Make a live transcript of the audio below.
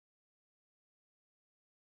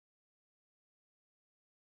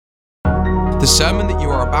The sermon that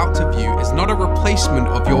you are about to view is not a replacement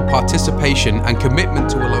of your participation and commitment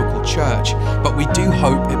to a local church, but we do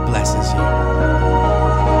hope it blesses you.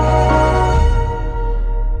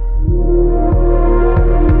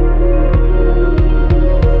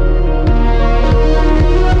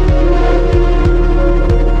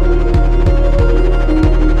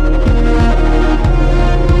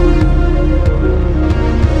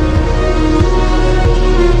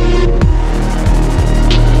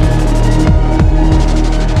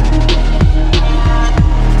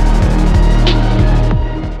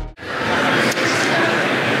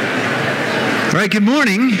 Good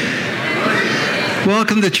morning.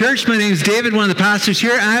 Welcome to church. My name is David, one of the pastors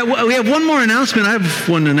here. We have one more announcement. I have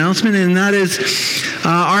one announcement, and that is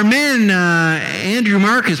our man, Andrew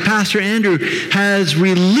Marcus, Pastor Andrew, has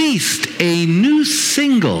released a new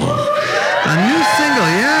single.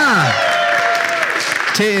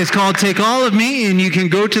 It's called Take All of Me, and you can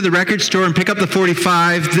go to the record store and pick up the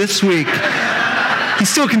 45 this week. He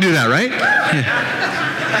still can do that, right? Yeah.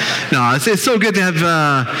 No, it's so good to have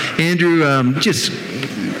Andrew just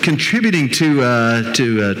contributing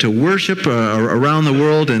to worship around the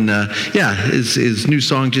world, and his new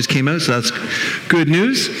song just came out, so that's good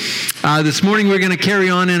news. This morning we're going to carry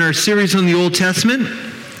on in our series on the Old Testament.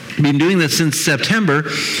 We've been doing this since September,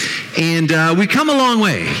 and we come a long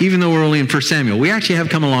way, even though we're only in 1 Samuel. We actually have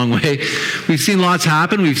come a long way. We've seen lots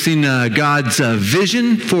happen. We've seen God's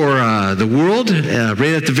vision for the world.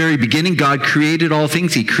 Right at the very beginning, God created all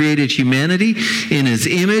things. He created humanity in His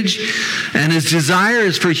image, and His desire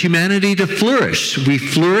is for humanity to flourish. We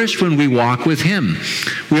flourish when we walk with Him.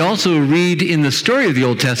 We also read in the story of the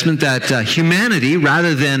Old Testament that humanity,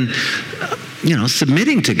 rather than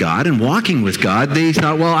submitting to God and walking with God, they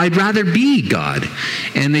thought, well, I'd rather be God.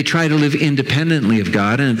 And they try to live independently of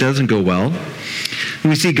God, and it doesn't go well.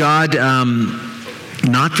 We see God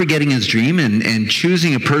not forgetting His dream and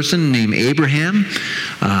choosing a person named Abraham.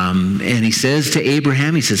 And He says to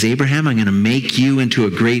Abraham, Abraham, I'm going to make you into a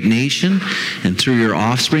great nation, and through your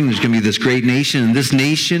offspring there's going to be this great nation, and this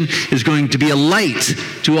nation is going to be a light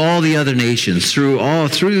to all the other nations.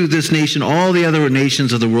 Through this nation, all the other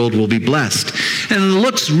nations of the world will be blessed. And it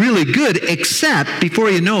looks really good, except before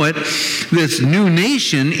you know it, this new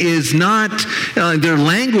nation is not, they're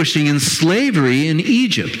languishing in slavery in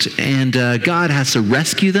Egypt, and God has to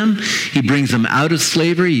rescue them. He brings them out of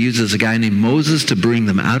slavery. He uses a guy named Moses to bring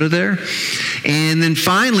them out of there. And then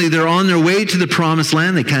finally, they're on their way to the promised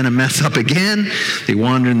land. They kind of mess up again. They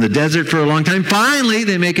wander in the desert for a long time. Finally,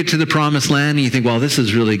 they make it to the promised land, and you think, well, this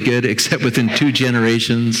is really good, except within 2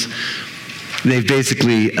 generations, they've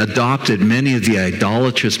basically adopted many of the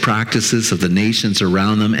idolatrous practices of the nations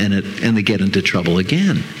around them, and they get into trouble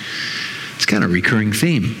again. It's kind of a recurring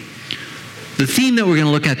theme. The theme that we're going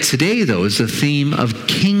to look at today, though, is the theme of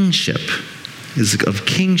kingship.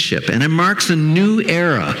 And it marks a new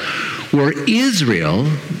era where Israel,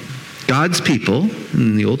 God's people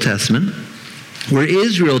in the Old Testament, where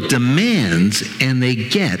Israel demands and they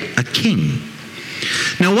get a king.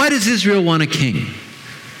 Now, why does Israel want a king?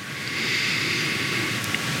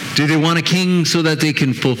 Do they want a king so that they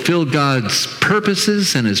can fulfill God's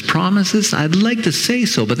purposes and His promises? I'd like to say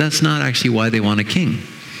so, but that's not actually why they want a king.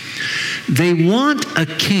 They want a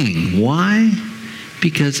king. Why?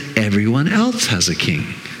 Because everyone else has a king.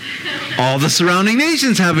 All the surrounding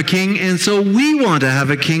nations have a king, and so we want to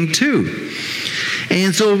have a king too.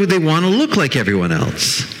 And so they want to look like everyone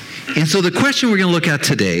else. And so the question we're going to look at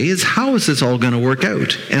today is, how is this all going to work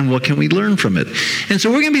out? And what can we learn from it? And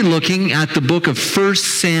so we're going to be looking at the book of 1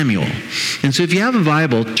 Samuel. And so if you have a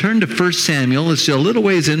Bible, turn to 1 Samuel. It's a little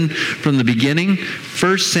ways in from the beginning.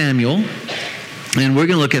 1 Samuel. And we're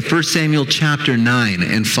going to look at 1 Samuel chapter 9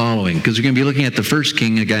 and following, because we're going to be looking at the first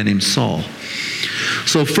king, a guy named Saul.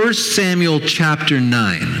 So 1 Samuel chapter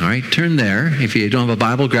 9, all right, turn there. If you don't have a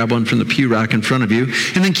Bible, grab one from the pew rack in front of you,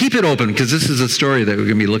 and then keep it open, because this is a story that we're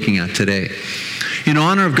going to be looking at today. In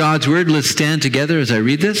honor of God's word, let's stand together as I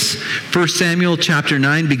read this. 1 Samuel chapter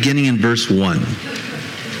 9, beginning in verse 1.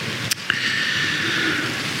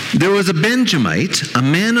 There was a Benjamite, a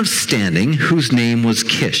man of standing, whose name was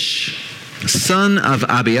Kish, son of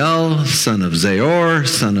Abiel, son of Zeror,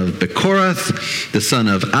 son of Bechorath, the son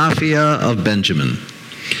of Aphiah of Benjamin.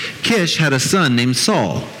 Kish had a son named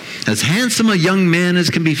Saul, as handsome a young man as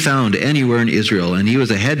can be found anywhere in Israel, and he was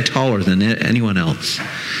a head taller than anyone else.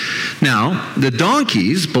 Now, the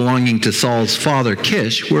donkeys belonging to Saul's father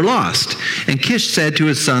Kish were lost, and Kish said to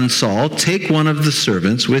his son Saul, "Take one of the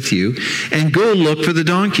servants with you and go look for the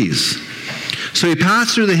donkeys." So he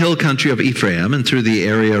passed through the hill country of Ephraim and through the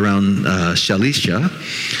area around Shalisha,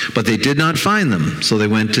 but they did not find them. So they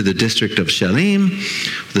went to the district of Shalim.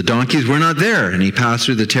 The donkeys were not there, and he passed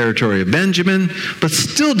through the territory of Benjamin, but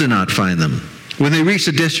still did not find them. When they reached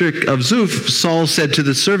the district of Zuph, Saul said to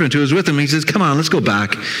the servant who was with him, he says, "Come on, let's go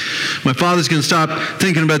back. My father's going to stop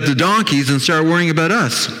thinking about the donkeys and start worrying about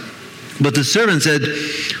us." But the servant said,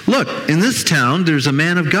 "Look, in this town there's a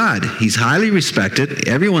man of God. He's highly respected.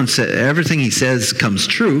 Everyone said everything he says comes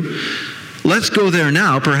true. Let's go there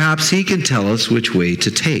now. Perhaps he can tell us which way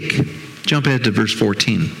to take." Jump ahead to verse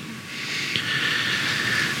 14.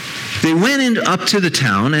 They went up to the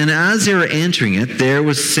town, and as they were entering it, there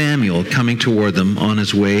was Samuel coming toward them on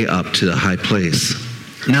his way up to the high place.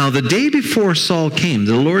 Now, the day before Saul came,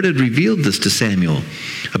 the Lord had revealed this to Samuel.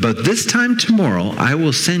 "About this time tomorrow, I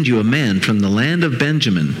will send you a man from the land of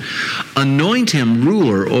Benjamin. Anoint him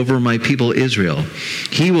ruler over my people Israel.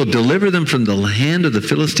 He will deliver them from the hand of the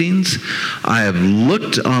Philistines. I have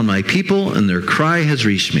looked on my people, and their cry has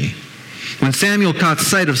reached me." When Samuel caught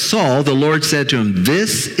sight of Saul, the Lord said to him,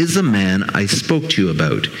 "This is the man I spoke to you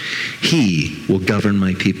about. He will govern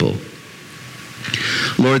my people."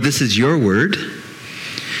 Lord, this is your word.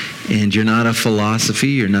 And you're not a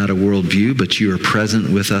philosophy, you're not a worldview, but you are present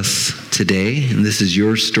with us today. And this is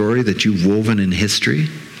your story that you've woven in history.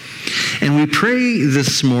 And we pray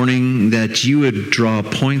this morning that you would draw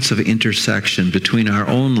points of intersection between our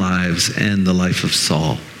own lives and the life of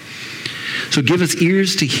Saul. So give us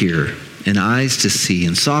ears to hear and eyes to see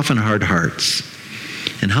and soften hard hearts.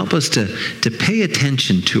 And help us to pay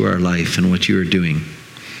attention to our life and what you are doing.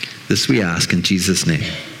 This we ask in Jesus' name.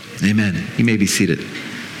 Amen. You may be seated.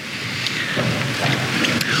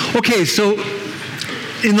 Okay, so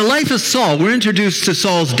in the life of Saul, we're introduced to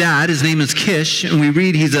Saul's dad. His name is Kish, and we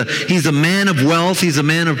read he's a man of wealth, he's a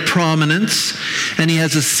man of prominence, and he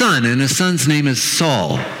has a son, and his son's name is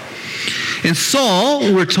Saul. And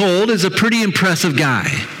Saul, we're told, is a pretty impressive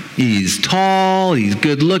guy. He's tall, he's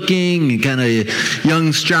good looking, kind of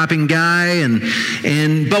young, strapping guy,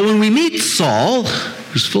 but when we meet Saul,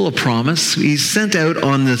 who's full of promise, he's sent out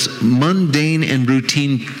on this mundane and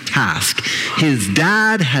routine task. His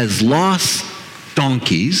dad has lost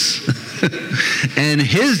donkeys, and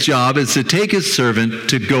his job is to take his servant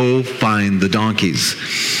to go find the donkeys.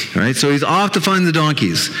 All right, so he's off to find the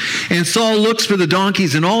donkeys. And Saul looks for the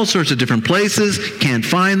donkeys in all sorts of different places, can't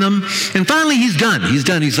find them. And finally he's done.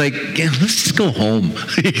 He's like, yeah, let's just go home.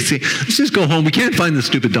 Let's just go home. We can't find the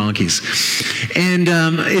stupid donkeys. And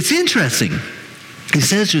it's interesting. He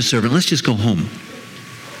says to his servant, let's just go home.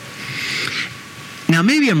 Now,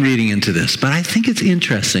 maybe I'm reading into this, but I think it's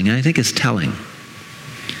interesting. I think it's telling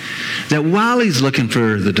that while he's looking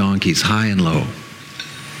for the donkeys high and low,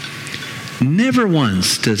 never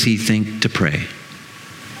once does he think to pray.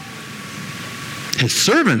 His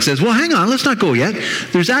servant says, well, hang on, let's not go yet.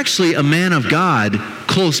 There's actually a man of God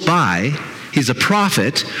close by. He's a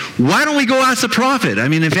prophet. Why don't we go ask the prophet? I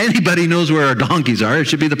mean, if anybody knows where our donkeys are, it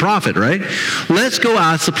should be the prophet, right? Let's go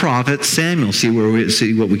ask the prophet Samuel, see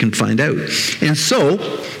what we can find out. And so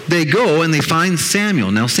they go and they find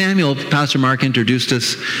Samuel. Now Samuel, Pastor Mark introduced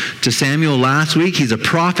us to Samuel last week. He's a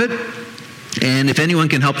prophet. And if anyone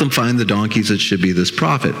can help them find the donkeys, it should be this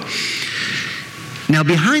prophet. Now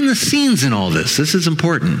behind the scenes in all this is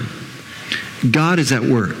important. God is at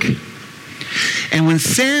work. And when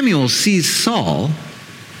Samuel sees Saul,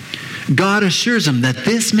 God assures him that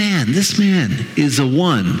this man is the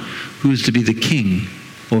one who is to be the king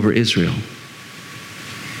over Israel.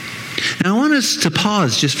 Now I want us to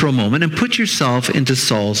pause just for a moment and put yourself into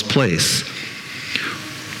Saul's place.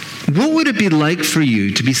 What would it be like for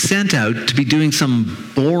you to be sent out to be doing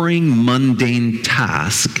some boring, mundane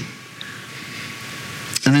task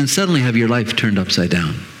and then suddenly have your life turned upside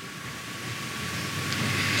down?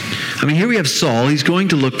 I mean, here we have Saul. He's going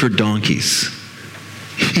to look for donkeys.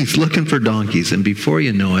 He's looking for donkeys. And before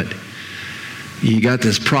you know it, you got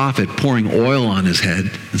this prophet pouring oil on his head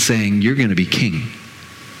and saying, you're going to be king.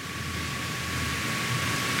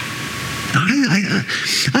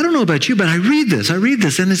 I don't know about you, but I read this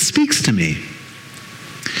and it speaks to me.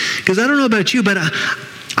 Because I don't know about you, but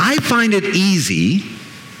I find it easy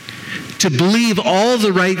to believe all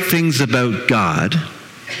the right things about God,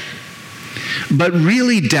 but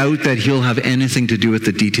really doubt that he'll have anything to do with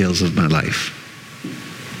the details of my life.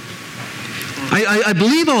 I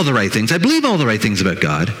believe all the right things. I believe all the right things about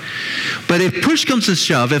God. But if push comes to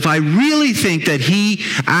shove, if I really think that he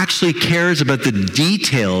actually cares about the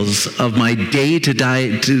details of my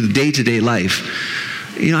day-to-day life,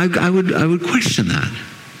 I would question that.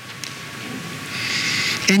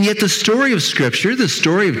 And yet the story of Scripture, the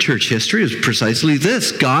story of church history is precisely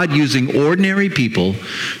this: God using ordinary people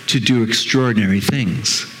to do extraordinary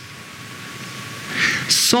things.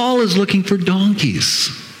 Saul is looking for donkeys,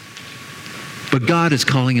 but God is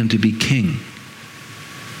calling him to be king.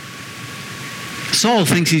 Saul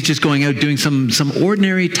thinks he's just going out doing some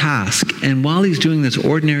ordinary task, and while he's doing this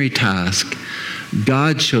ordinary task,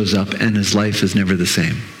 God shows up and his life is never the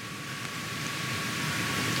same.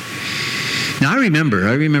 Now I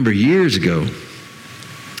remember years ago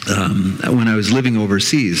when I was living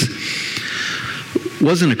overseas.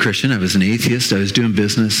 Wasn't a Christian, I was an atheist. I was doing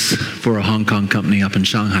business for a Hong Kong company up in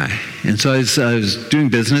Shanghai. And so I was doing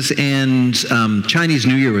business, and Chinese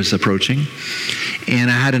New Year was approaching.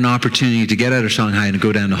 And I had an opportunity to get out of Shanghai and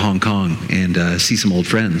go down to Hong Kong and see some old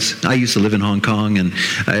friends. I used to live in Hong Kong, and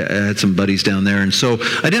I had some buddies down there. And so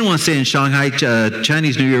I didn't want to stay in Shanghai.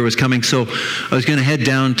 Chinese New Year was coming, so I was going to head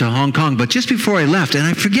down to Hong Kong. But just before I left, and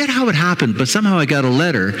I forget how it happened, but somehow I got a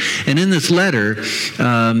letter. And in this letter,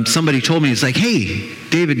 somebody told me, it's like, hey,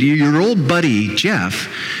 David, your old buddy, Jeff,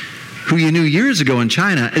 who you knew years ago in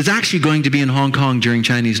China, is actually going to be in Hong Kong during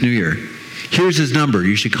Chinese New Year. Here's his number.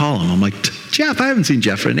 You should call him. I'm like, Jeff, I haven't seen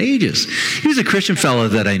Jeff in ages. He was a Christian fellow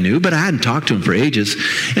that I knew, but I hadn't talked to him for ages.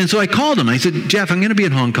 And so I called him. I said, Jeff, I'm going to be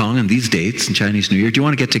in Hong Kong on these dates in Chinese New Year. Do you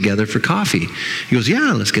want to get together for coffee? He goes,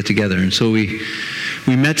 yeah, let's get together. And so we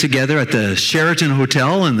met together at the Sheraton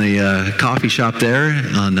Hotel in the coffee shop there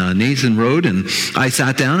on Nathan Road. And I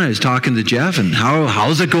sat down. I was talking to Jeff, and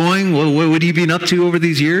how's it going? What have you been up to over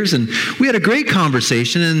these years? And we had a great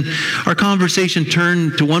conversation. And our conversation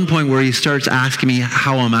turned to one point where he starts asking me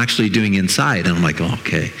how I'm actually doing inside. And I'm like, oh,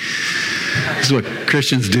 okay. This is what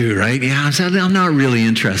Christians do, right? Yeah, I said, I'm not really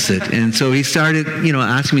interested. And so he started,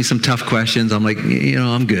 asking me some tough questions. I'm like,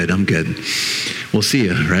 I'm good. We'll see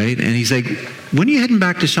you, right? And he's like, when are you heading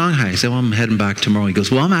back to Shanghai? I said, well, I'm heading back tomorrow. He goes,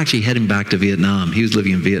 well, I'm actually heading back to Vietnam. He was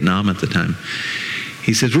living in Vietnam at the time.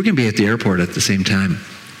 He says, we're going to be at the airport at the same time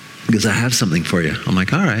because I have something for you. I'm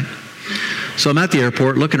like, all right. So I'm at the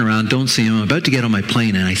airport looking around, don't see him. I'm about to get on my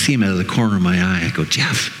plane, and I see him out of the corner of my eye. I go,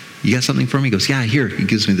 Jeff, you got something for me? He goes, yeah, here. He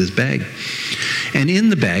gives me this bag. And in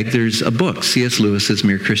the bag, there's a book, C.S. Lewis's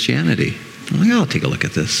Mere Christianity. I'm like, I'll take a look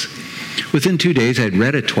at this. Within 2 days, I'd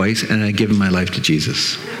read it twice, and I'd given my life to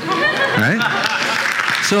Jesus. Right?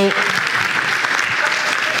 So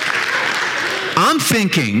I'm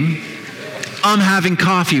thinking I'm having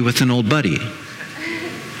coffee with an old buddy.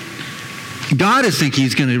 God is thinking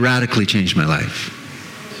he's going to radically change my life.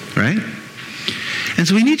 Right? And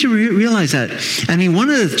so we need to realize that. I mean, one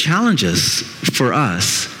of the challenges for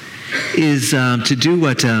us is to do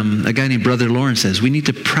what a guy named Brother Lawrence says. We need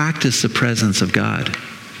to practice the presence of God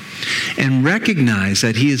and recognize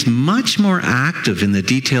that he is much more active in the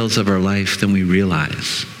details of our life than we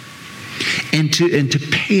realize. And to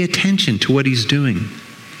pay attention to what he's doing.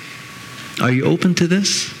 Are you open to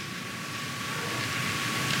this?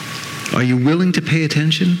 Are you willing to pay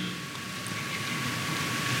attention?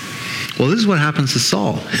 Well, this is what happens to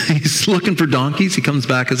Saul. He's looking for donkeys. He comes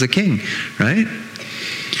back as a king, right?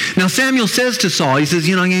 Now, Samuel says to Saul, he says,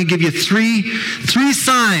 I'm going to give you three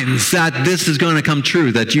signs that this is going to come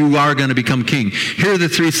true, that you are going to become king. Here are the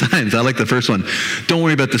 3 signs. I like the first one. Don't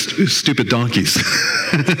worry about the stupid donkeys.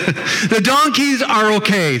 The donkeys are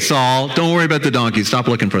okay, Saul. Don't worry about the donkeys. Stop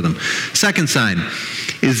looking for them. Second sign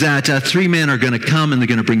is that 3 men are going to come and they're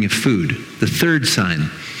going to bring you food. The third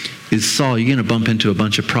sign is, Saul, you're going to bump into a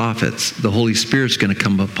bunch of prophets. The Holy Spirit's going to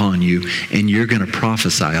come upon you, and you're going to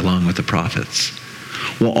prophesy along with the prophets.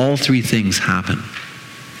 Well, all 3 things happen.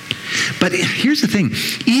 But here's the thing.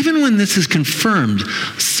 Even when this is confirmed,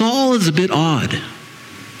 Saul is a bit odd.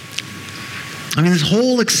 I mean, this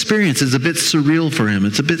whole experience is a bit surreal for him.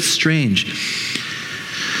 It's a bit strange.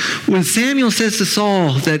 When Samuel says to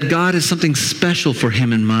Saul that God has something special for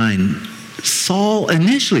him in mind, Saul,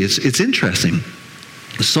 initially, it's interesting.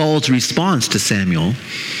 Saul's response to Samuel,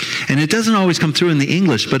 and it doesn't always come through in the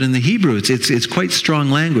English, but in the Hebrew, it's quite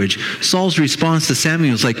strong language. Saul's response to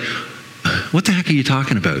Samuel is like, what the heck are you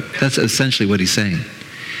talking about? That's essentially what he's saying.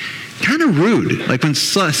 Kind of rude. Like when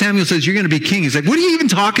Samuel says, you're going to be king, he's like, what are you even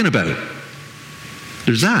talking about?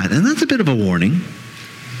 There's that. And that's a bit of a warning.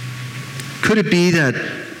 Could it be that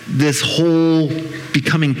this whole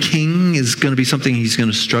becoming king is going to be something he's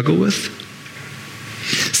going to struggle with?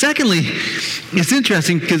 Secondly, it's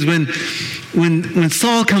interesting because when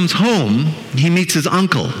Saul comes home, he meets his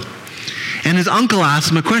uncle. And his uncle asks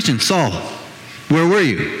him a question. Saul, where were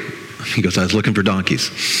you? He goes, I was looking for donkeys.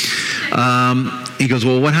 He goes,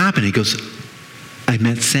 well, what happened? He goes, I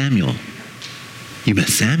met Samuel. You met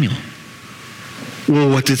Samuel? Well,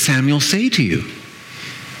 what did Samuel say to you?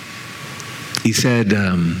 he said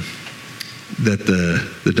that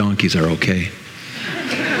the donkeys are okay.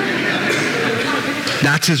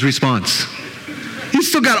 That's his response. He's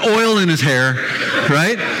still got oil in his hair,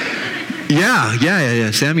 right?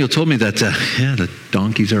 Yeah. Samuel told me that, the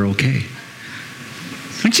donkeys are okay.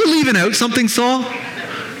 Aren't you leaving out something, Saul?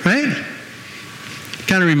 Right?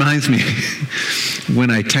 Kind of reminds me when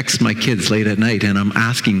I text my kids late at night and I'm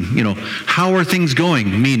asking, how are things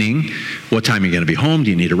going? Meaning, what time are you going to be home? Do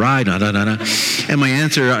you need a ride? And my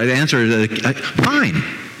answer is, fine,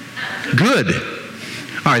 good.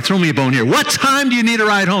 All right, throw me a bone here. What time do you need a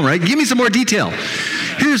ride home, right? Give me some more detail.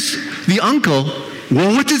 Here's the uncle.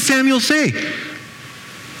 Well, what did Samuel say?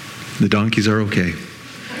 The donkeys are okay.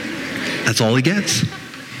 That's all he gets.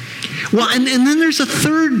 Well, and then there's a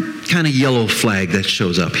third kind of yellow flag that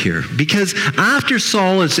shows up here. Because after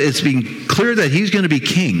Saul, it's been clear that he's going to be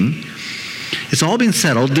king. It's all been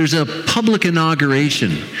settled. There's a public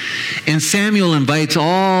inauguration. And Samuel invites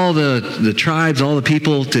all the tribes, all the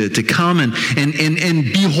people to come and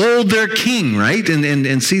behold their king, right?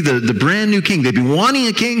 And see the brand new king. They've been wanting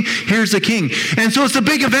a king. Here's the king. And so it's a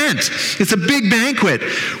big event. It's a big banquet.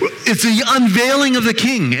 It's the unveiling of the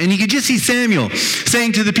king. And you can just see Samuel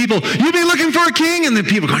saying to the people, you've been looking for a king? And the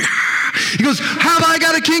people going, ah. He goes, have I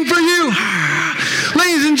got a king for you? Ah.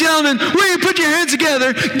 Ladies and gentlemen, will you put your hands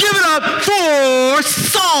together? Give it up for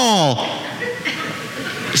Saul.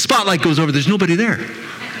 Spotlight goes over. There's nobody there.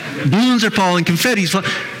 Balloons are falling. Confetti's falling.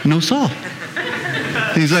 No Saul.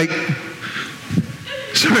 He's like,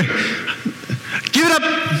 sorry. Give it up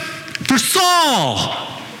for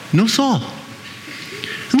Saul. No Saul.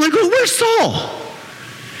 I'm like, well, where's Saul?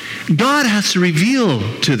 God has to reveal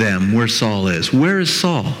to them where Saul is. Where is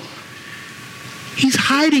Saul? He's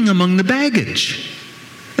hiding among the baggage.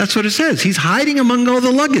 That's what it says. He's hiding among all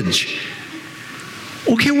the luggage.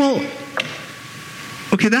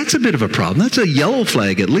 Okay, that's a bit of a problem. That's a yellow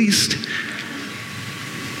flag at least.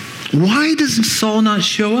 Why does Saul not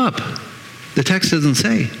show up? The text doesn't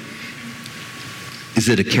say. Is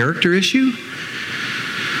it a character issue?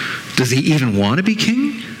 Does he even want to be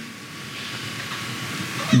king?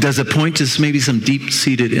 Does it point to maybe some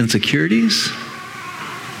deep-seated insecurities?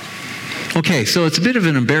 Okay, so it's a bit of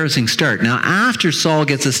an embarrassing start. Now, after Saul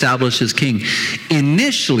gets established as king,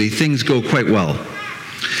 initially things go quite well.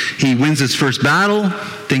 He wins his first battle.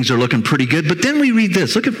 Things are looking pretty good. But then we read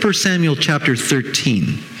this. Look at 1 Samuel chapter 13.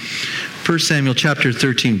 1 Samuel chapter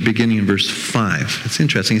 13, beginning in verse 5. It's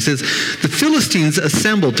interesting. It says, the Philistines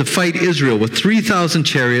assembled to fight Israel with 3,000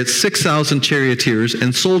 chariots, 6,000 charioteers,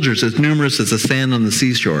 and soldiers as numerous as the sand on the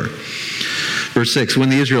seashore. Verse 6, when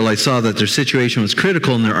the Israelites saw that their situation was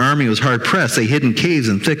critical and their army was hard pressed, they hid in caves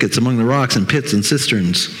and thickets among the rocks and pits and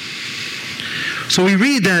cisterns. So we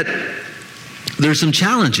read that there's some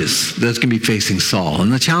challenges that's going to be facing Saul.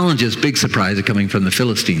 And the challenges, big surprise, are coming from the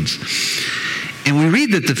Philistines. And we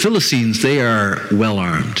read that the Philistines, they are well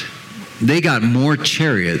armed. They got more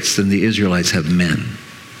chariots than the Israelites have men.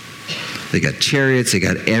 They got chariots, they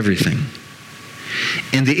got everything.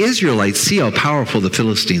 And the Israelites see how powerful the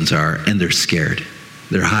Philistines are, and they're scared.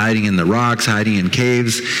 They're hiding in the rocks, hiding in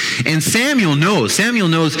caves. And Samuel knows,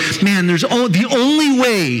 man, the only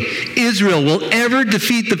way Israel will ever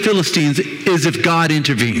defeat the Philistines is if God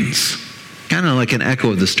intervenes. Kind of like an echo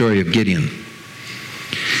of the story of Gideon.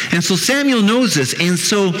 And so Samuel knows this, and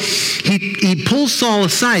so he pulls Saul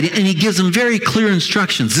aside and he gives him very clear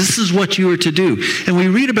instructions. This is what you are to do. And we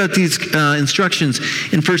read about these instructions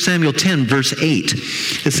in 1 Samuel 10, verse 8.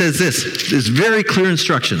 It says this, it's very clear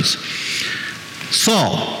instructions.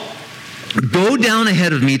 Saul, go down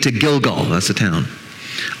ahead of me to Gilgal, that's a town.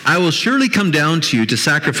 I will surely come down to you to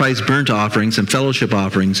sacrifice burnt offerings and fellowship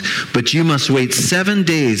offerings, but you must wait 7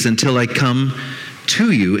 days until I come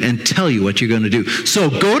to you and tell you what you're going to do. So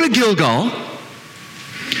go to Gilgal,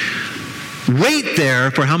 wait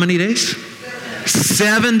there for how many days?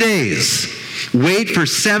 7 days. Wait for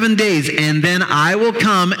 7 days, and then I will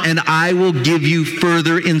come and I will give you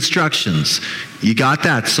further instructions. You got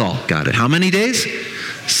that, Saul? Got it. How many days?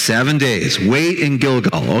 7 days. Wait in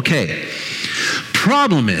Gilgal. Okay.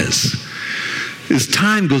 Problem is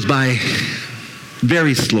time goes by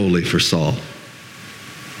very slowly for Saul.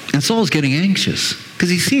 And Saul's getting anxious because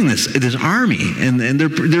he's seeing this army, and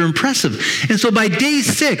they're impressive. And so by day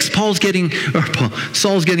 6, Saul's getting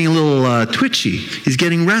a little twitchy. He's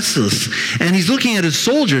getting restless, and he's looking at his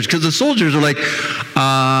soldiers because the soldiers are like,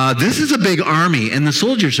 "This is a big army," and the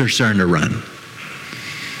soldiers are starting to run.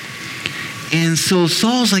 And so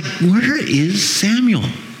Saul's like, "Where is Samuel?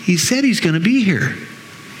 He said he's going to be here."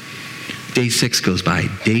 Day 6 goes by.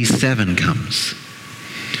 Day 7 comes.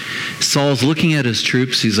 Saul's looking at his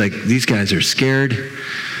troops. He's like, these guys are scared.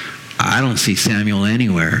 I don't see Samuel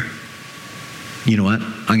anywhere. You know what?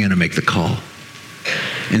 I'm going to make the call.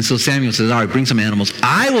 And so Samuel says, all right, bring some animals.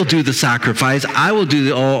 I will do the sacrifice. I will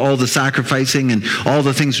do all the sacrificing and all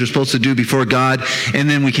the things we're supposed to do before God, and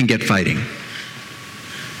then we can get fighting.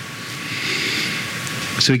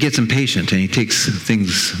 So he gets impatient, and he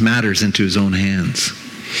takes matters into his own hands.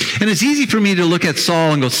 And it's easy for me to look at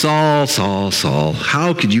Saul and go, Saul, Saul, Saul,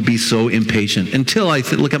 how could you be so impatient? Until I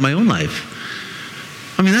look at my own life.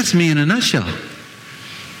 I mean, that's me in a nutshell.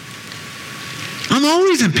 I'm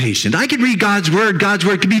always impatient. I could read God's word. God's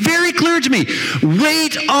word could be very clear to me.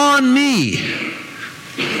 Wait on me.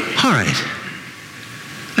 All right.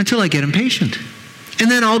 Until I get impatient.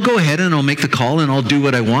 And then I'll go ahead and I'll make the call and I'll do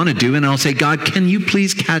what I want to do. And I'll say, God, can you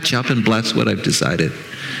please catch up and bless what I've decided?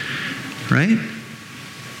 Right?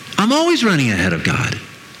 I'm always running ahead of God.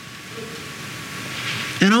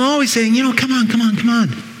 And I'm always saying, come on, come on, come on.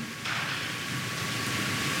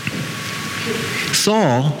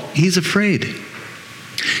 Saul, he's afraid.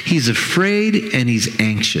 He's afraid and he's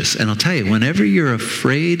anxious. And I'll tell you, whenever you're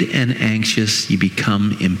afraid and anxious, you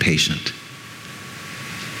become impatient.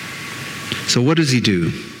 So what does he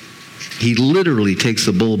do? He literally takes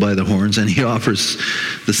the bull by the horns and he offers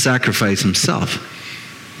the sacrifice himself.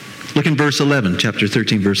 Look in verse 11, chapter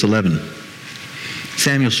 13, verse 11.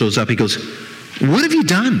 Samuel shows up. He goes, what have you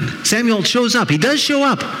done? Samuel shows up. He does show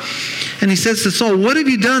up. And he says to Saul, what have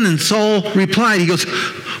you done? And Saul replied, he goes,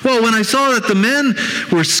 well, when I saw that the men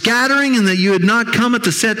were scattering and that you had not come at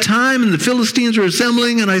the set time and the Philistines were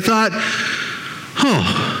assembling, and I thought,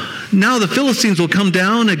 now the Philistines will come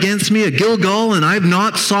down against me at Gilgal, and I have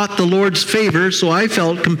not sought the Lord's favor, so I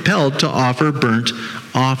felt compelled to offer burnt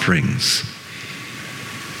offerings.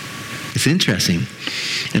 It's interesting.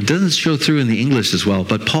 It doesn't show through in the English as well,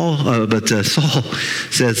 but Saul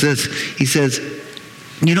says this. He says,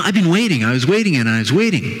 I've been waiting. I was waiting and I was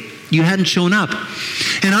waiting. You hadn't shown up.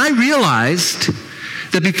 And I realized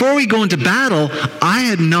that before we go into battle, I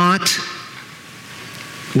had not,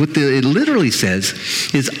 it literally says,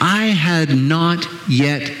 is I had not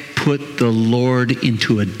yet put the Lord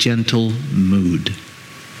into a gentle mood.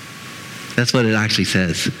 That's what it actually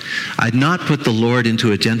says. I'd not put the Lord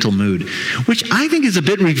into a gentle mood, which I think is a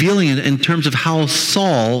bit revealing in terms of how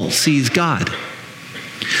Saul sees God.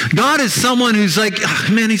 God is someone who's like,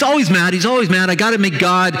 man, he's always mad. He's always mad. I got to make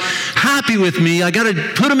God happy with me. I got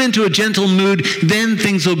to put him into a gentle mood. Then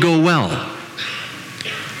things will go well.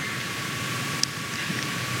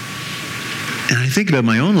 And I think about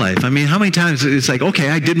my own life. I mean, how many times it's like, okay,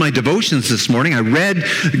 I did my devotions this morning. I read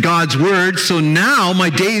God's word. So now my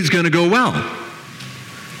day is going to go well.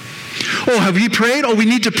 Oh, have you prayed? Oh, we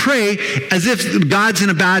need to pray as if God's in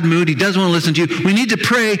a bad mood. He doesn't want to listen to you. We need to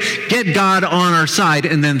pray, get God on our side,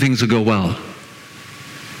 and then things will go well.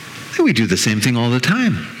 And we do the same thing all the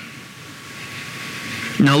time.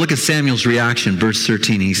 Now look at Samuel's reaction, verse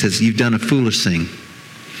 13. He says, you've done a foolish thing.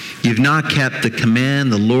 You've not kept the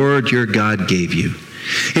command the Lord your God gave you.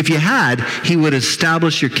 If you had, he would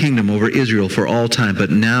establish your kingdom over Israel for all time,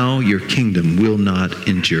 but now your kingdom will not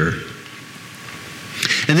endure.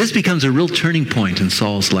 And this becomes a real turning point in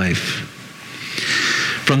Saul's life.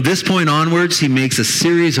 From this point onwards, he makes a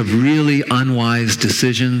series of really unwise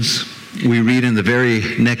decisions. We read in the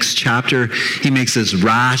very next chapter, he makes this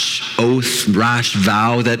rash oath, rash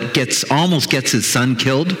vow that almost gets his son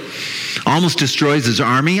killed, almost destroys his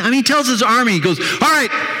army. I mean, he tells his army, he goes, all right,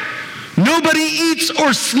 nobody eats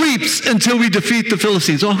or sleeps until we defeat the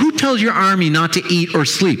Philistines. Well, who tells your army not to eat or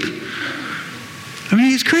sleep? I mean,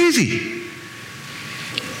 he's crazy.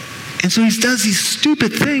 And so he does these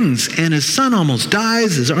stupid things, and his son almost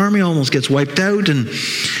dies, his army almost gets wiped out,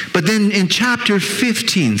 but then in chapter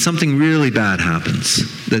 15, something really bad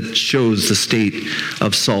happens that shows the state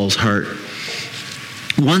of Saul's heart.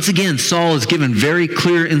 Once again, Saul is given very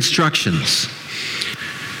clear instructions.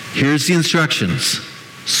 Here's the instructions.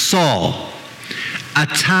 Saul,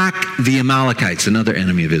 attack the Amalekites, another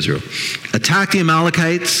enemy of Israel. Attack the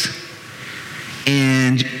Amalekites.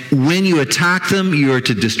 And when you attack them, you are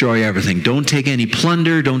to destroy everything. Don't take any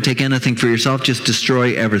plunder. Don't take anything for yourself. Just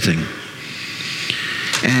destroy everything.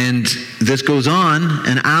 And this goes on.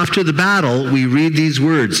 And after the battle, we read these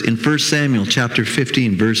words in 1 Samuel chapter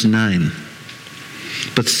 15, verse 9.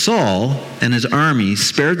 But Saul and his army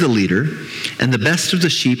spared the leader and the best of the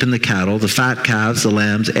sheep and the cattle, the fat calves, the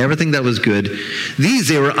lambs, everything that was good. These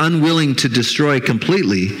they were unwilling to destroy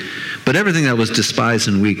completely, but everything that was despised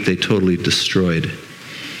and weak they totally destroyed.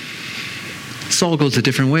 Saul goes a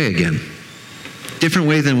different way again. Different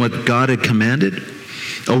way than what God had commanded.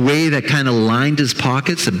 A way that kind of lined his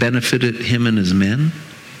pockets that benefited him and his men.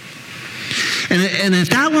 And if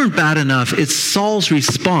that weren't bad enough, it's Saul's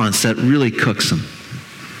response that really cooks him.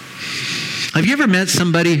 Have you ever met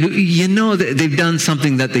somebody who, you know, that they've done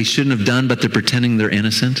something that they shouldn't have done, but they're pretending they're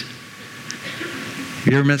innocent? Have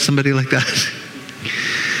you ever met somebody like that?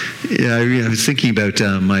 Yeah, I was thinking about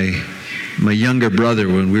my younger brother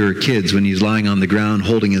when we were kids, when he was lying on the ground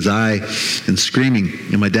holding his eye and screaming.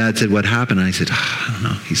 And my dad said, "What happened?" And I said, "I don't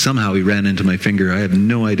know. Somehow he ran into my finger. I have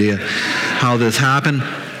no idea how this happened."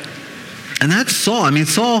 And that's Saul. I mean,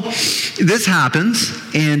 Saul, this happens,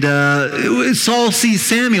 and Saul sees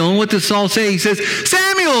Samuel, and what does Saul say? He says,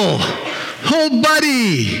 "Samuel, oh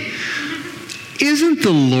buddy, isn't the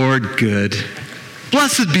Lord good?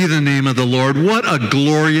 Blessed be the name of the Lord. What a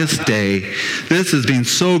glorious day. This has been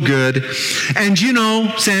so good. And you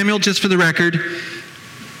know, Samuel, just for the record,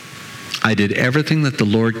 I did everything that the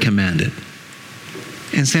Lord commanded."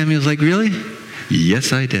 And Samuel's like, "Really?"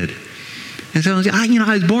 "Yes, I did." And so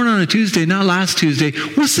I was born on a Tuesday, not last Tuesday.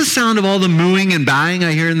 What's the sound of all the mooing and baaing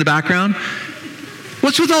I hear in the background?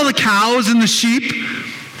 What's with all the cows and the sheep?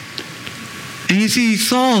 And you see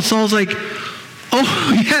Saul's like,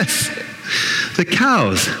 "Oh, yes, the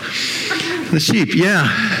cows, the sheep, yeah."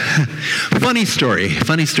 Funny story.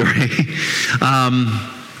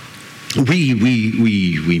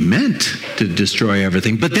 We meant to destroy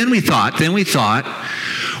everything, but then we thought,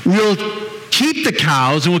 we'll keep the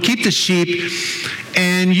cows and we'll keep the sheep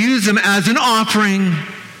and use them as an offering.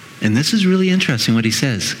 And this is really interesting what he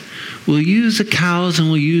says. We'll use the cows and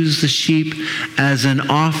we'll use the sheep as an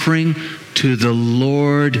offering to the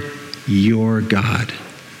Lord your God.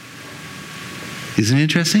 Isn't it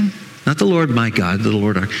interesting? Not the Lord my God, the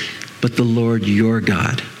Lord our, but the Lord your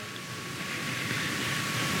God.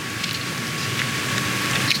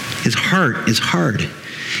 His heart is hard.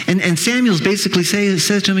 And Samuel's basically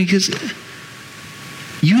says to him, because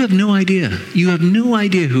you have no idea. You have no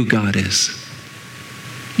idea who God is.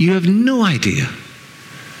 You have no idea.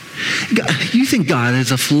 You think God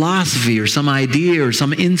is a philosophy or some idea or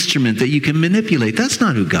some instrument that you can manipulate. That's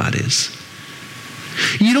not who God is.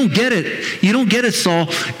 You don't get it. You don't get it, Saul.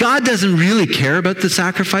 God doesn't really care about the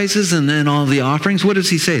sacrifices and then all the offerings. What does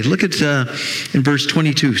he say? Look at in verse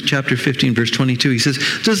 22, chapter 15, verse 22. He says,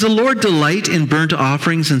 "Does the Lord delight in burnt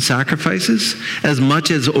offerings and sacrifices as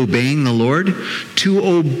much as obeying the Lord? To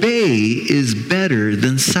obey is better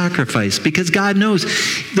than sacrifice." Because God knows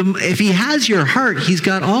if he has your heart, he's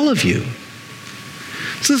got all of you.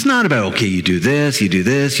 So it's not about, okay, you do this, you do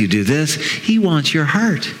this, you do this. He wants your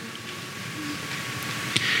heart.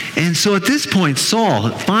 And so at this point, Saul,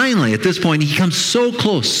 finally, at this point, he comes so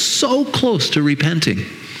close to repenting.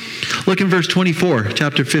 Look in verse 24,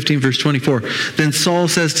 chapter 15, verse 24. Then Saul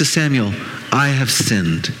says to Samuel, "I have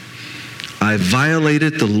sinned. I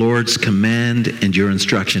violated the Lord's command and your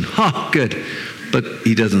instruction." Good. But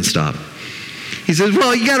he doesn't stop. He says,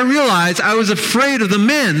 "Well, you got to realize I was afraid of the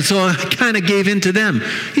men, so I kind of gave in to them."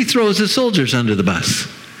 He throws his soldiers under the bus.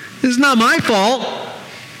 "It's not my fault.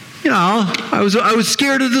 I was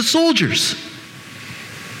scared of the soldiers."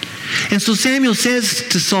 And so Samuel says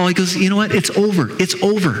to Saul, he goes, "You know what? It's over. It's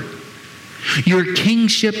over. Your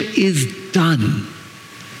kingship is done."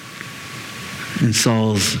 And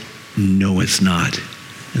Saul's, "No, it's not."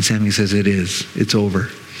 And Samuel says, "It is. It's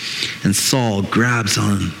over." And Saul grabs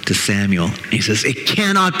on to Samuel. And he says, "It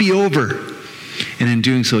cannot be over." And in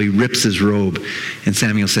doing so, he rips his robe. And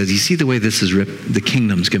Samuel says, "You see the way this is ripped? The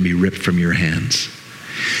kingdom's going to be ripped from your hands."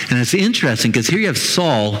 And it's interesting because here you have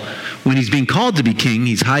Saul, when he's being called to be king,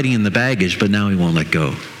 he's hiding in the baggage, but now he won't let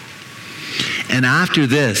go. And after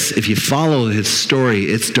this, if you follow his story,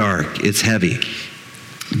 it's dark, it's heavy,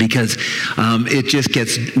 because it just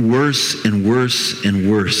gets worse and worse and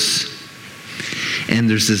worse. And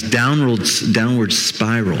there's this downward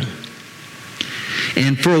spiral.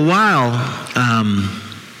 And for a while,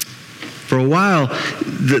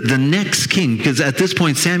 the next king, because at this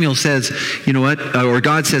point Samuel says, you know what, or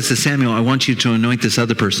God says to Samuel, "I want you to anoint this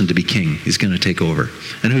other person to be king. He's going to take over."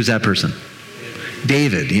 And who's that person?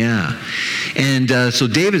 David, yeah. And so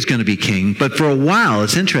David's going to be king. But for a while,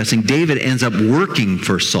 it's interesting, David ends up working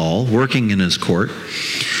for Saul, working in his court.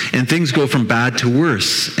 And things go from bad to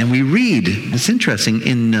worse. And we read, it's interesting,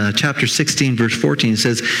 in chapter 16, verse 14, it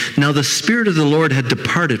says, "Now the Spirit of the Lord had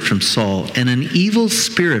departed from Saul, and an evil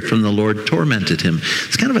spirit from the Lord tormented him."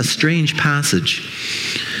 It's kind of a strange passage.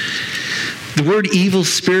 The word evil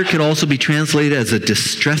spirit could also be translated as a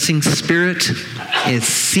distressing spirit. It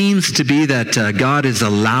seems to be that God is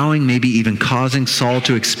allowing, maybe even causing Saul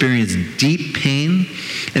to experience deep pain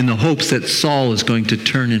in the hopes that Saul is going to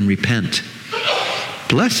turn and repent.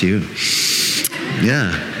 Bless you.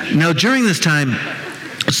 Yeah. Now, during this time,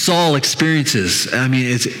 Saul experiences,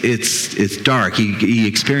 it's dark. He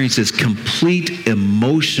experiences complete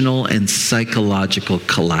emotional and psychological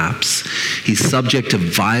collapse. He's subject to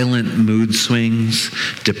violent mood swings,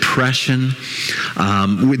 depression.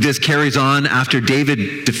 This carries on after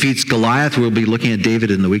David defeats Goliath. We'll be looking at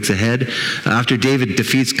David in the weeks ahead. After David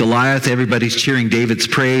defeats Goliath, everybody's cheering David's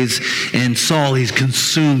praise. And Saul, he's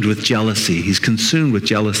consumed with jealousy. He's consumed with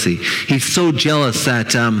jealousy. He's so jealous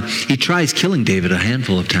that he tries killing David a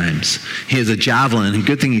handful of times. He has a javelin.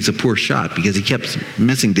 Good thing he's a poor shot because he kept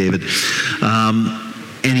missing David.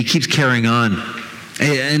 And he keeps carrying on.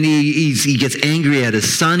 And he gets angry at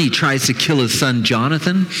his son. He tries to kill his son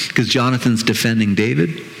Jonathan because Jonathan's defending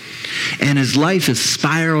David. And his life is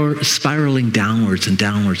spiraling downwards and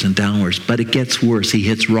downwards and downwards. But it gets worse. He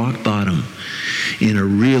hits rock bottom in a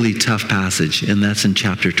really tough passage. And that's in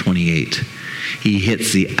chapter 28. He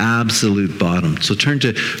hits the absolute bottom. So turn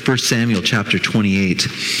to 1 Samuel chapter 28.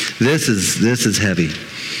 This is heavy.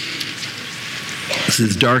 This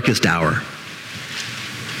is darkest hour.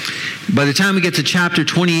 By the time we get to chapter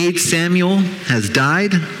 28, Samuel has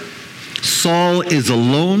died. Saul is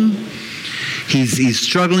alone. He's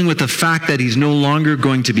struggling with the fact that he's no longer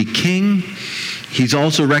going to be king. He's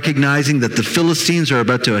also recognizing that the Philistines are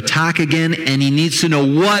about to attack again, and he needs to know,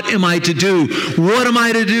 what am I to do? What am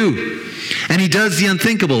I to do? And he does the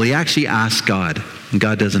unthinkable. He actually asks God, and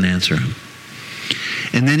God doesn't answer him.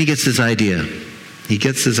 And then he gets this idea.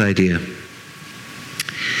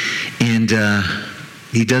 And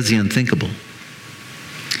he does the unthinkable.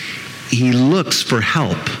 He looks for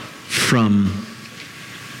help from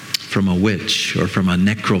a witch or from a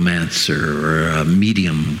necromancer or a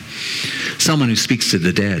medium, someone who speaks to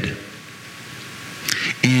the dead.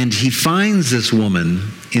 And he finds this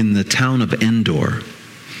woman in the town of Endor.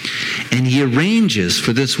 And he arranges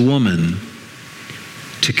for this woman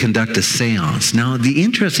to conduct a seance. Now, the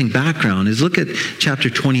interesting background is, look at chapter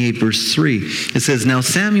 28, verse 3. It says, now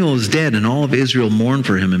Samuel is dead, and all of Israel mourned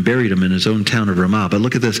for him and buried him in his own town of Ramah. But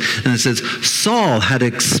look at this. And it says, Saul had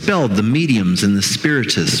expelled the mediums and the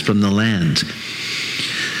spiritists from the land.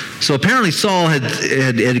 So apparently Saul had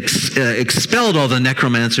expelled all the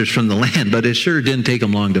necromancers from the land, but it sure didn't take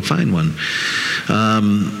him long to find one.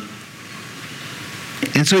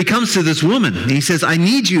 And so he comes to this woman and he says, I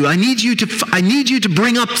need you to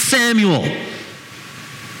bring up Samuel.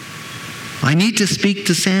 I need to speak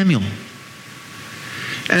to Samuel.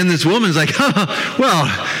 And this woman's like, well,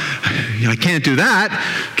 I can't do that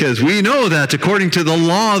because we know that according to the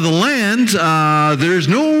law of the land, there's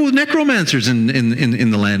no necromancers in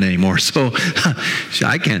the land anymore. So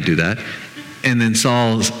I can't do that. And then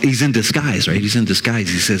he's in disguise, right? He's in disguise.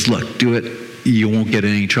 He says, look, do it. You won't get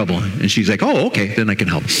in any trouble. And she's like, oh, okay, then I can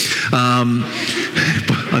help.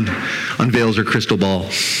 Unveils her crystal ball.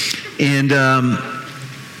 And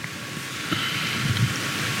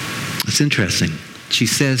it's interesting. She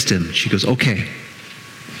says to him, she goes, okay,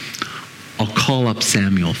 I'll call up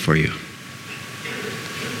Samuel for you.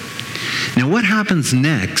 Now what happens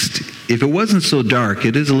next, if it wasn't so dark,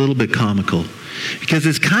 it is a little bit comical. Because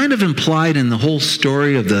it's kind of implied in the whole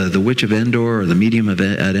story of the witch of Endor or the medium at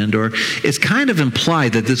Endor. It's kind of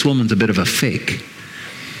implied that this woman's a bit of a fake.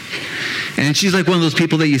 And she's like one of those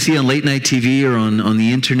people that you see on late night TV or on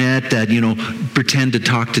the internet that, pretend to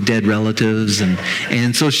talk to dead relatives.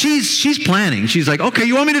 And so she's planning. She's like, okay,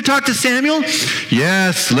 you want me to talk to Samuel?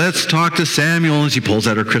 Yes, let's talk to Samuel. And she pulls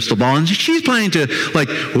out her crystal ball. And she's planning to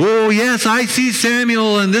oh, yes, I see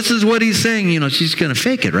Samuel. And this is what he's saying. She's going to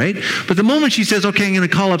fake it, right? But the moment she says, okay, I'm going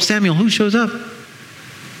to call up Samuel, who shows up?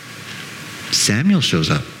 Samuel shows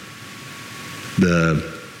up.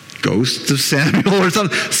 The ghost of Samuel or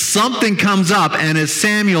something. Something comes up and it's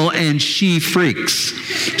Samuel and she freaks.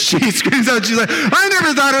 She screams out, she's like, I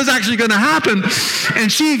never thought it was actually going to happen.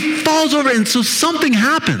 And she falls over and so something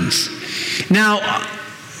happens. Now,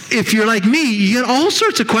 if you're like me, you get all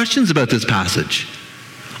sorts of questions about this passage.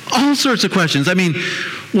 All sorts of questions. I mean,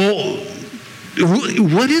 well,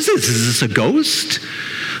 what is this? Is this a ghost?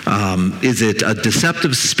 Is it a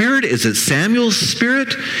deceptive spirit? Is it Samuel's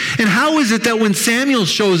spirit? And how is it that when Samuel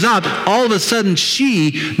shows up, all of a sudden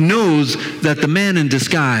she knows that the man in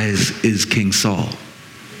disguise is King Saul?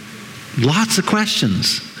 Lots of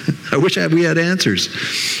questions. I wish we had answers.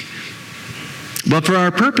 But for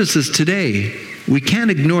our purposes today, we can't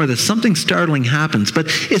ignore that something startling happens. But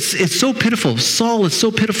it's so pitiful. Saul is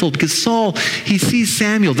so pitiful because Saul, he sees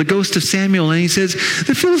Samuel, the ghost of Samuel, and he says,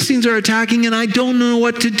 the Philistines are attacking and I don't know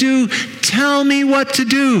what to do. Tell me what to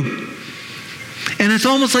do. And it's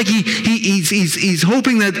almost like he's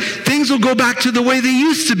hoping that things will go back to the way they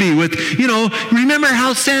used to be with, remember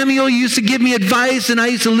how Samuel used to give me advice and I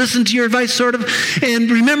used to listen to your advice, sort of?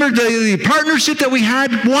 And remember the partnership that we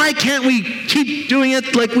had? Why can't we keep doing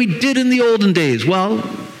it like we did in the olden days? Well,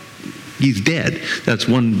 he's dead. That's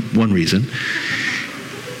one reason.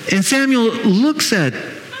 And Samuel looks at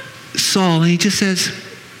Saul and he just says,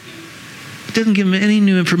 doesn't give him any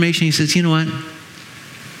new information. He says, you know what?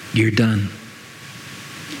 You're done.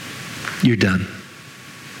 You're done.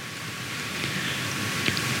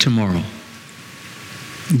 Tomorrow,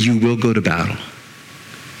 you will go to battle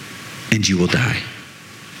and you will die.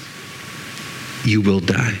 You will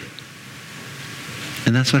die.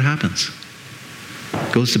 And that's what happens.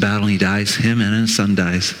 Goes to battle and he dies. Him and his son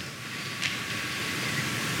dies.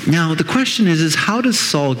 Now, the question is how does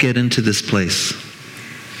Saul get into this place?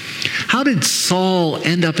 How did Saul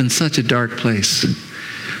end up in such a dark place?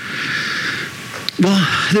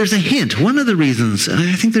 Well, there's a hint. One of the reasons,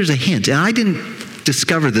 I think there's a hint, and I didn't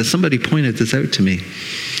discover this. Somebody pointed this out to me.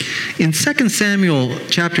 In 2 Samuel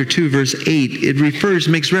chapter 2, verse 8, it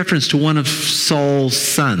makes reference to one of Saul's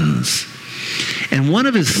sons. And one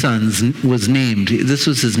of his sons was named, this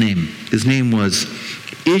was his name. His name was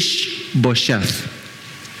Ishbosheth.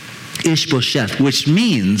 Ishbosheth, which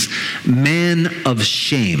means man of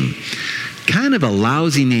shame. Kind of a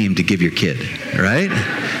lousy name to give your kid, right?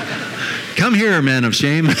 Come here, man of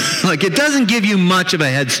shame. Like, it doesn't give you much of a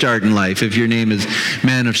head start in life if your name is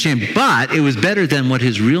man of shame. But it was better than what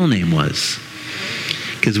his real name was.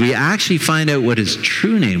 Because we actually find out what his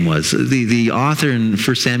true name was. The author in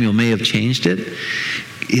 1 Samuel may have changed it.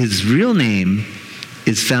 His real name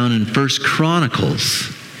is found in 1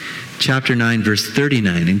 Chronicles chapter 9, verse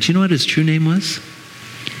 39. And do you know what his true name was?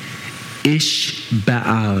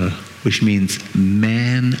 Ishbaal, which means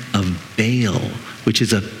man of Baal, which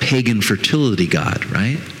is a pagan fertility god,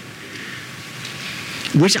 right?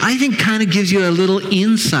 Which I think kind of gives you a little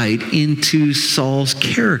insight into Saul's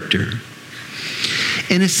character.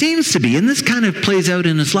 And it seems to be, and this kind of plays out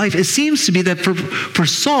in his life, it seems to be that for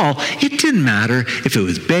Saul, it didn't matter if it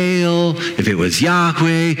was Baal, if it was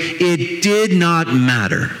Yahweh, it did not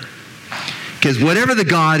matter. Because whatever the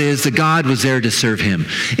God is, the God was there to serve him.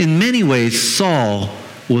 In many ways, Saul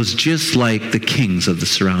was just like the kings of the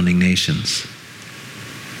surrounding nations.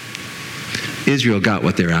 Israel got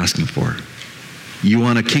what they were asking for. You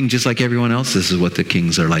want a king just like everyone else? This is what the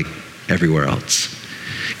kings are like everywhere else.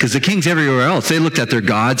 Because the kings everywhere else, they looked at their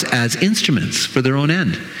gods as instruments for their own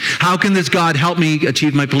end. How can this God help me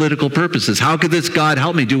achieve my political purposes? How could this God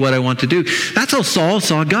help me do what I want to do? That's how Saul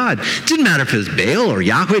saw God. It didn't matter if it was Baal or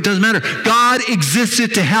Yahweh, it doesn't matter. God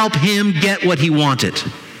existed to help him get what he wanted.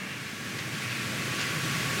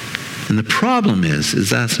 And the problem is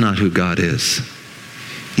that's not who God is.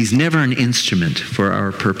 He's never an instrument for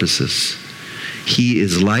our purposes. He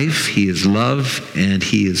is life, he is love, and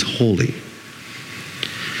he is holy.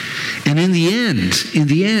 And in the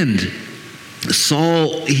end,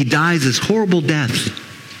 Saul, he dies this horrible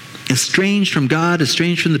death, estranged from God,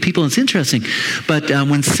 estranged from the people. And it's interesting, but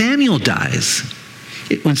when Samuel dies,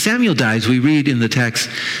 we read in the text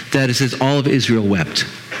that it says all of Israel wept.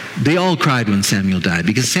 They all cried when Samuel died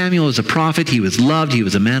because Samuel was a prophet, he was loved, he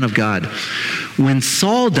was a man of God. When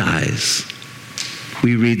Saul dies,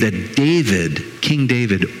 we read that King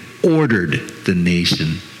David, ordered the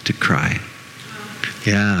nation to cry.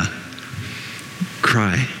 Yeah.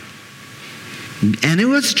 Cry. And it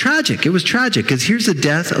was tragic. It was tragic because here's the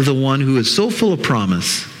death of the one who is so full of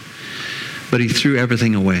promise, but he threw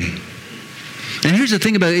everything away. And here's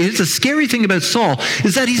the scary thing about Saul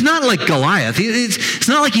is that he's not like Goliath. It's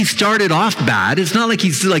not like he started off bad. It's not like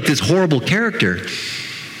he's like this horrible character.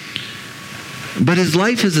 But his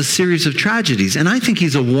life is a series of tragedies. And I think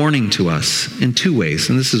he's a warning to us in two ways.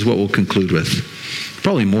 And this is what we'll conclude with.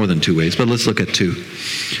 Probably more than two ways, but let's look at two.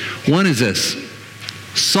 One is this.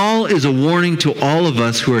 Saul is a warning to all of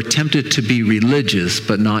us who are tempted to be religious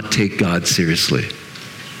but not take God seriously.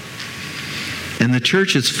 And the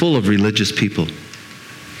church is full of religious people.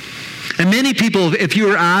 And many people, if you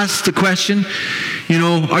were asked the question,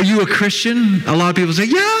 are you a Christian? A lot of people say,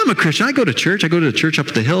 yeah, I'm a Christian. I go to church. I go to the church up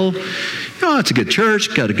the hill. It's a good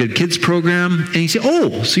church, got a good kids program. And you say,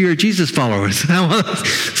 oh, so you're a Jesus follower. Well,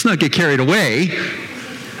 let's not get carried away.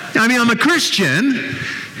 I'm a Christian.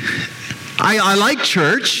 I like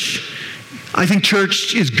church. I think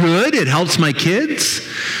church is good. It helps my kids.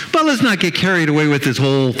 But let's not get carried away with this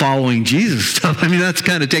whole following Jesus stuff. That's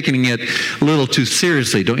kind of taking it a little too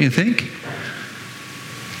seriously, don't you think?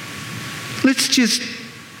 Let's just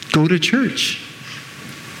go to church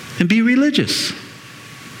and be religious.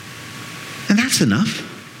 And that's enough.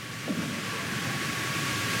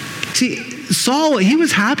 See, Saul, he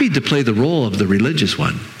was happy to play the role of the religious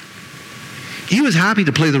one. He was happy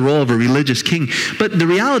to play the role of a religious king. But the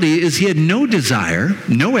reality is he had no desire,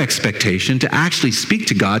 no expectation to actually speak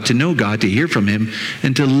to God, to know God, to hear from him,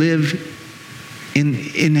 and to live in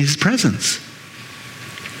his presence.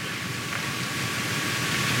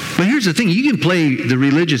 But here's the thing, you can play the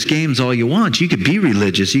religious games all you want. You could be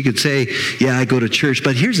religious. You could say, yeah, I go to church.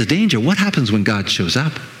 But here's the danger. What happens when God shows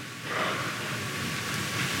up?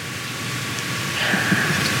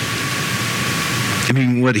 I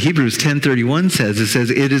mean, what Hebrews 10:31 says, it says,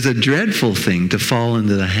 it is a dreadful thing to fall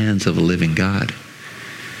into the hands of a living God.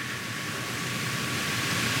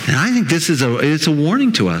 And I think it's a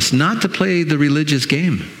warning to us not to play the religious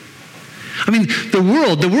game. I mean, the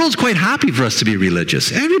world's quite happy for us to be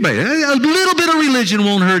religious. Everybody, a little bit of religion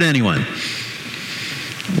won't hurt anyone.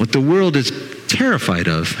 What the world is terrified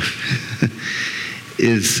of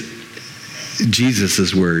is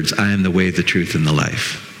Jesus' words, I am the way, the truth, and the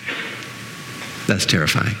life. That's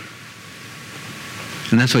terrifying.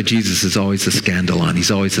 And that's why Jesus is always a scandalon.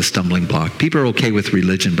 He's always a stumbling block. People are okay with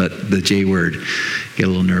religion, but the J word, get a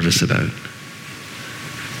little nervous about.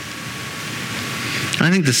 I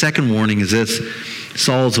think the second warning is this.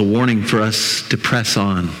 Saul's a warning for us to press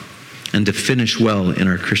on and to finish well in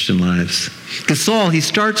our Christian lives. Because Saul, he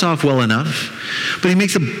starts off well enough, but he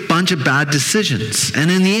makes a bunch of bad decisions.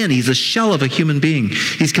 And in the end, he's a shell of a human being.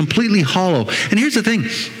 He's completely hollow. And here's the thing.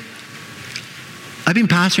 I've been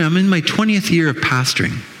pastoring. I'm in my 20th year of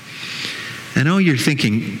pastoring. I know you're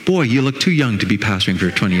thinking, boy, you look too young to be pastoring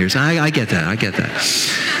for 20 years. I get that.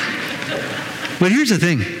 But here's the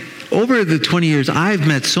thing. Over the 20 years, I've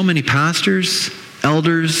met so many pastors,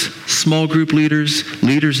 elders, small group leaders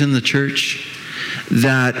in the church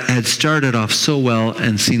that had started off so well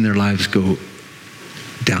and seen their lives go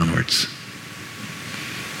downwards.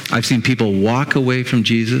 I've seen people walk away from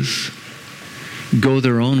Jesus, go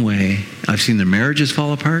their own way. I've seen their marriages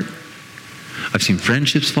fall apart. I've seen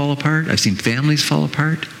friendships fall apart. I've seen families fall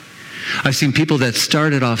apart. I've seen people that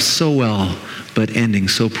started off so well, but ending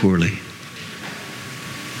so poorly.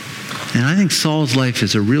 And I think Saul's life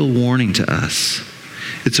is a real warning to us.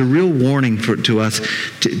 It's a real warning to us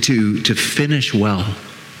to finish well.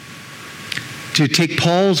 To take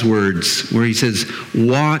Paul's words where he says,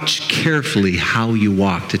 watch carefully how you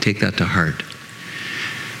walk, to take that to heart.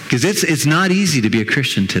 Because it's not easy to be a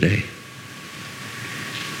Christian today.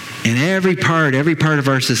 And every part of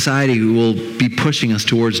our society will be pushing us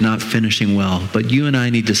towards not finishing well. But you and I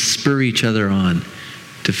need to spur each other on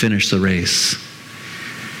to finish the race.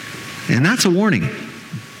 And that's a warning.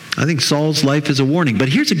 I think Saul's life is a warning. But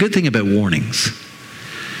here's a good thing about warnings.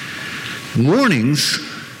 Warnings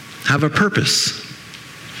have a purpose.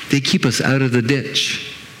 They keep us out of the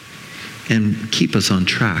ditch and keep us on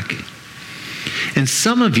track. And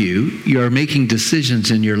some of you are making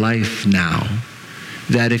decisions in your life now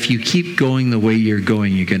that if you keep going the way you're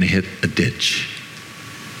going, you're going to hit a ditch.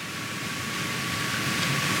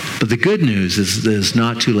 But the good news is that it's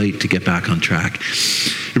not too late to get back on track.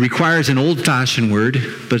 It requires an old-fashioned word,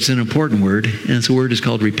 but it's an important word, and it's a word is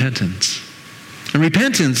called repentance. And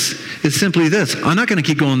repentance is simply this. I'm not going to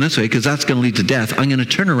keep going this way because that's going to lead to death. I'm going to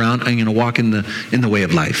turn around. I'm going to walk in the way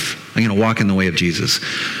of life. I'm going to walk in the way of Jesus.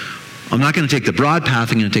 I'm not going to take the broad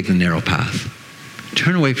path. I'm going to take the narrow path.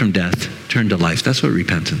 Turn away from death. Turn to life. That's what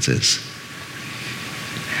repentance is.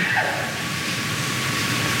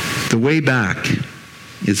 The way back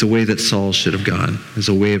is the way that Saul should have gone. Is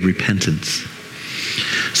a way of repentance.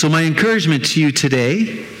 So my encouragement to you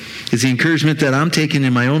today is the encouragement that I'm taking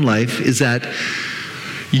in my own life is that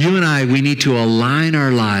you and I, we need to align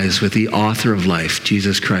our lives with the author of life,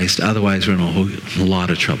 Jesus Christ. Otherwise, we're in a lot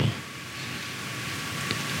of trouble.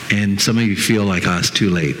 And some of you feel like, it's too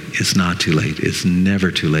late. It's not too late. It's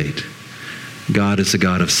never too late. God is a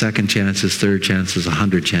God of second chances, third chances,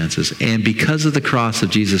 100 chances. And because of the cross of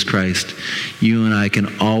Jesus Christ, you and I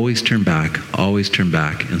can always turn back,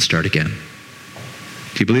 and start again.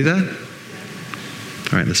 Do you believe that?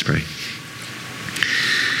 All right, let's pray.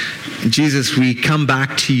 Jesus, we come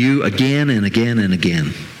back to you again and again and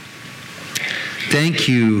again. Thank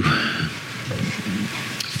you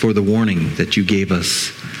for the warning that you gave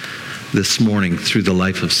us this morning through the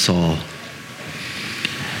life of Saul.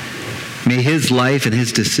 May his life and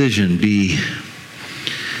his decision be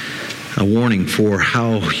a warning for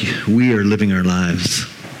how we are living our lives.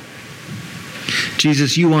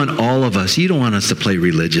 Jesus, you want all of us. You don't want us to play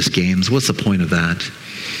religious games. What's the point of that?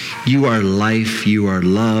 You are life, you are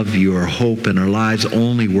love, you are hope, and our lives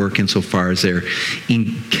only work insofar as they're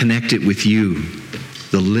connected with you,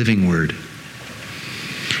 the living word.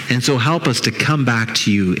 And so help us to come back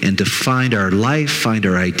to you and to find our life, find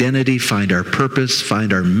our identity, find our purpose,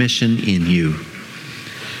 find our mission in you.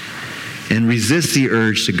 And resist the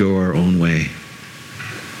urge to go our own way.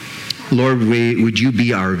 Lord, would you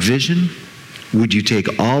be our vision? Would you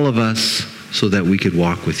take all of us so that we could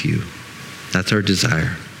walk with you? That's our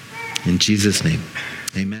desire. In Jesus' name,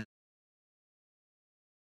 amen.